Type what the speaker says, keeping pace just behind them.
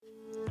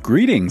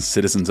Greetings,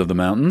 citizens of the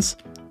mountains.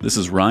 This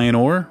is Ryan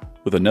Orr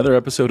with another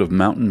episode of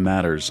Mountain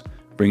Matters,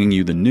 bringing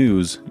you the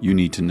news you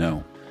need to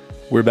know.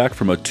 We're back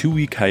from a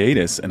 2-week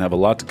hiatus and have a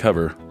lot to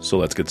cover, so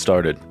let's get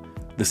started.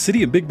 The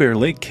city of Big Bear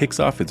Lake kicks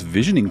off its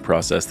visioning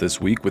process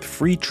this week with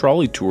free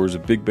trolley tours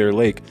of Big Bear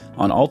Lake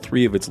on all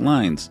 3 of its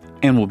lines,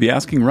 and we'll be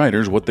asking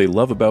riders what they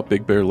love about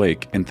Big Bear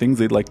Lake and things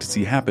they'd like to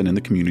see happen in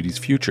the community's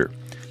future.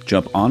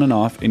 Jump on and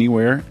off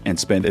anywhere and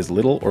spend as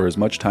little or as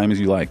much time as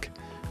you like.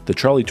 The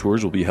trolley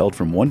tours will be held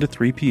from 1 to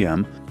 3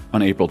 p.m.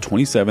 on April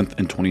 27th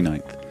and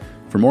 29th.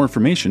 For more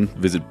information,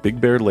 visit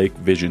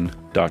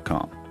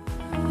BigBearLakeVision.com.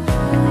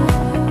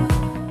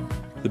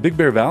 The Big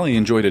Bear Valley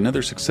enjoyed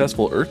another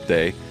successful Earth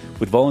Day,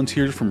 with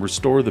volunteers from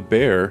Restore the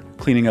Bear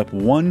cleaning up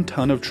 1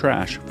 ton of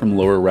trash from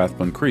Lower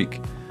Rathbun Creek.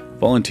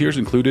 Volunteers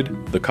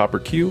included the Copper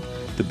Q,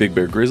 the Big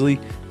Bear Grizzly,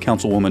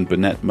 Councilwoman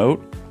Bennett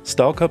Moat,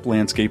 Style Cup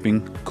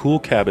Landscaping, Cool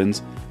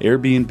Cabins,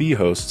 Airbnb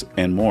hosts,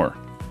 and more.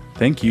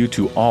 Thank you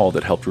to all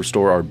that helped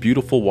restore our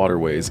beautiful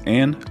waterways,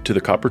 and to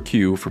the Copper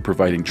Q for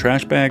providing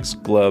trash bags,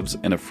 gloves,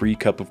 and a free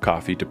cup of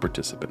coffee to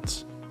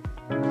participants.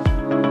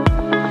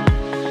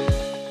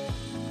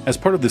 As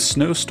part of the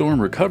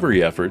snowstorm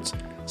recovery efforts,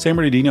 San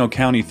Bernardino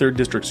County 3rd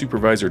District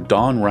Supervisor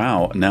Don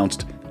Rao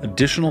announced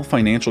additional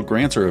financial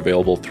grants are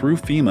available through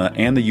FEMA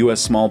and the U.S.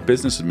 Small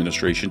Business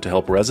Administration to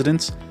help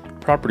residents,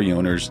 property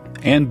owners,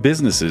 and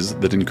businesses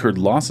that incurred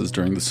losses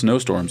during the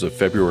snowstorms of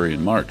February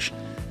and March.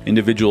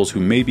 Individuals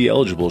who may be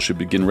eligible should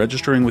begin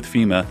registering with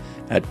FEMA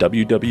at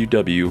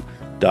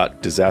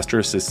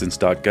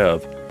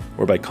www.disasterassistance.gov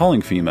or by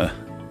calling FEMA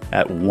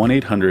at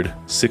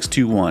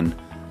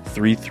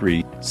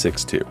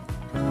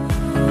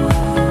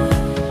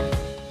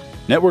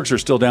 1-800-621-3362. Networks are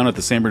still down at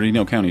the San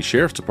Bernardino County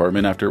Sheriff's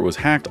Department after it was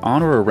hacked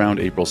on or around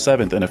April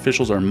 7th, and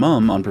officials are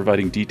mum on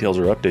providing details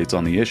or updates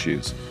on the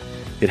issues.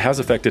 It has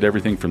affected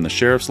everything from the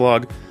sheriff's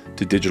log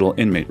to digital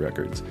inmate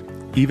records.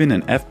 Even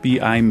an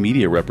FBI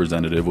media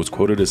representative was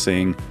quoted as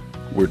saying,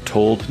 "We're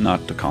told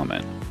not to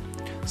comment."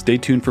 Stay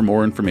tuned for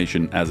more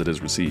information as it is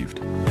received.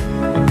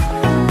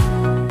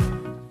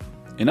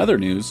 In other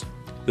news,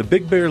 the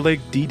Big Bear Lake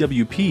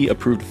DWP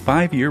approved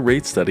 5-year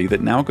rate study that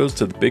now goes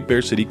to the Big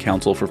Bear City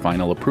Council for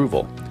final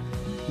approval.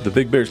 The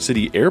Big Bear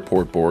City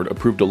Airport Board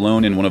approved a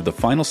loan in one of the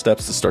final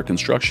steps to start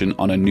construction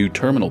on a new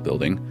terminal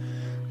building.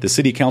 The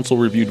City Council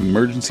reviewed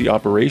emergency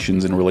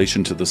operations in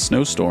relation to the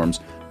snowstorms,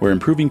 where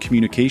improving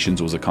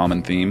communications was a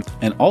common theme,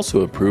 and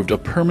also approved a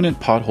permanent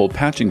pothole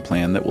patching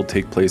plan that will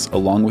take place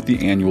along with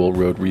the annual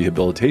road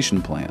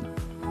rehabilitation plan.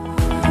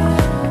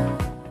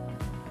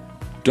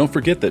 Don't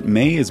forget that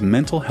May is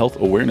Mental Health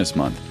Awareness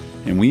Month,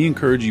 and we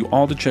encourage you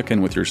all to check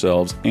in with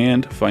yourselves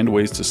and find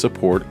ways to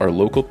support our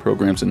local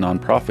programs and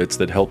nonprofits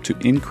that help to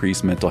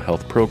increase mental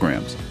health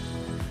programs.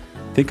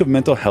 Think of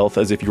mental health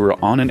as if you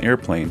were on an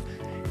airplane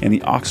and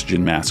the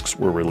oxygen masks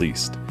were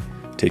released.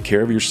 Take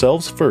care of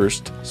yourselves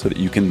first so that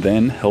you can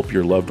then help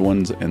your loved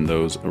ones and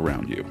those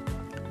around you.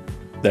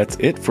 That's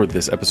it for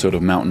this episode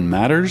of Mountain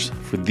Matters.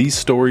 For these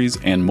stories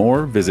and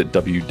more, visit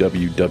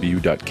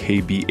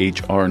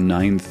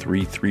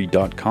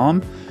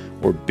www.kbhr933.com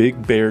or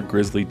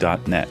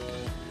bigbeargrizzly.net.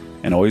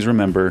 And always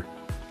remember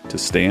to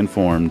stay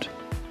informed,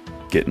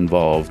 get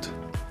involved,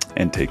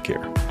 and take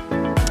care.